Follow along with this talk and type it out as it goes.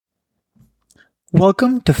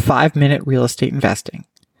Welcome to 5-Minute Real Estate Investing.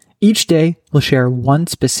 Each day, we'll share one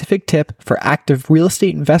specific tip for active real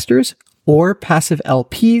estate investors or passive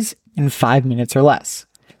LPs in 5 minutes or less.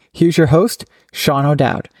 Here's your host, Sean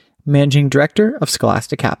O'Dowd, Managing Director of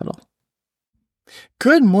Scholastic Capital.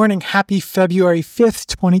 Good morning. Happy February 5th,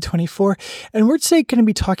 2024. And we're today going to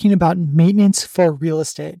be talking about maintenance for real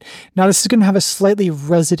estate. Now, this is going to have a slightly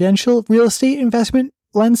residential real estate investment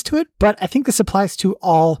lens to it, but I think this applies to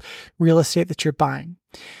all real estate that you're buying.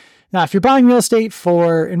 Now, if you're buying real estate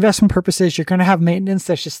for investment purposes, you're going to have maintenance.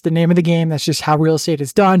 That's just the name of the game. That's just how real estate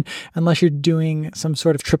is done. Unless you're doing some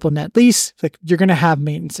sort of triple net lease, you're going to have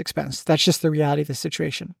maintenance expense. That's just the reality of the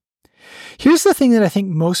situation. Here's the thing that I think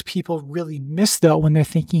most people really miss, though, when they're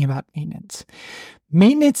thinking about maintenance.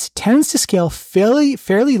 Maintenance tends to scale fairly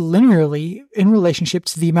linearly in relationship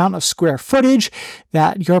to the amount of square footage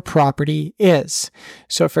that your property is.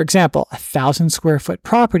 So, for example, 1,000 square foot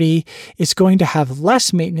property is going to have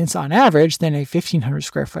less maintenance on average than a 1,500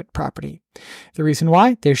 square foot property. The reason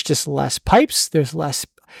why? There's just less pipes, there's less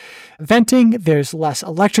venting, there's less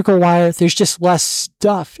electrical wire, there's just less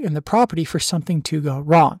stuff in the property for something to go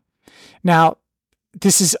wrong. Now,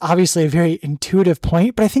 this is obviously a very intuitive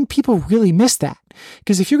point, but I think people really miss that.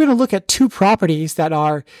 Because if you're going to look at two properties that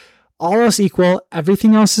are all else equal,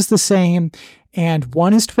 everything else is the same, and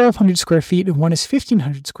one is 1,200 square feet and one is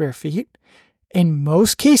 1,500 square feet, in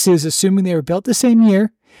most cases, assuming they were built the same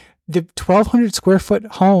year, the 1,200 square foot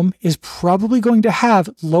home is probably going to have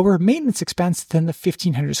lower maintenance expense than the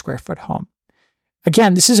 1,500 square foot home.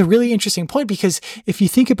 Again, this is a really interesting point because if you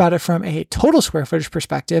think about it from a total square footage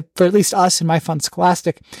perspective, for at least us in my fund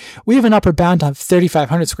Scholastic, we have an upper bound of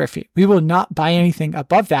 3,500 square feet. We will not buy anything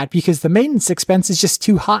above that because the maintenance expense is just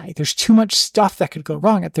too high. There's too much stuff that could go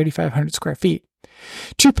wrong at 3,500 square feet.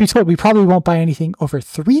 Truth be told, we probably won't buy anything over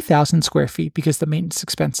 3,000 square feet because the maintenance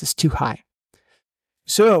expense is too high.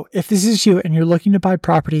 So if this is you and you're looking to buy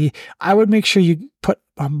property, I would make sure you put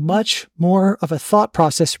a much more of a thought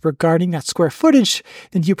process regarding that square footage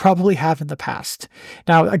than you probably have in the past.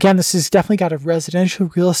 Now, again, this has definitely got a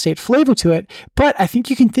residential real estate flavor to it, but I think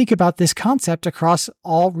you can think about this concept across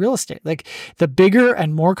all real estate. Like the bigger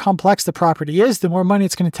and more complex the property is, the more money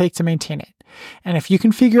it's going to take to maintain it. And if you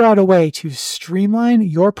can figure out a way to streamline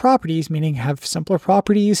your properties, meaning have simpler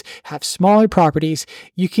properties, have smaller properties,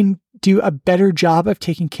 you can do a better job of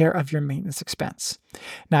taking care of your maintenance expense.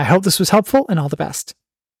 Now, I hope this was helpful and all the best.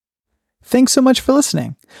 Thanks so much for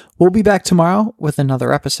listening. We'll be back tomorrow with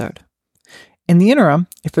another episode. In the interim,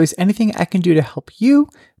 if there's anything I can do to help you,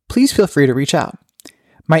 please feel free to reach out.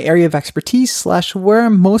 My area of expertise / where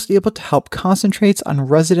I'm most able to help concentrates on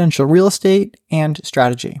residential real estate and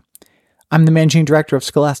strategy. I'm the Managing Director of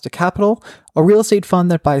Scholastic Capital, a real estate fund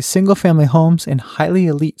that buys single-family homes in highly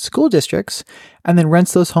elite school districts and then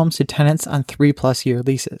rents those homes to tenants on 3+ year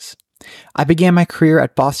leases. I began my career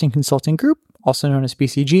at Boston Consulting Group, also known as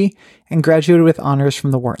BCG, and graduated with honors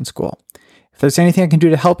from the Wharton School. If there's anything I can do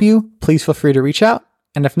to help you, please feel free to reach out,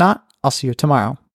 and if not, I'll see you tomorrow.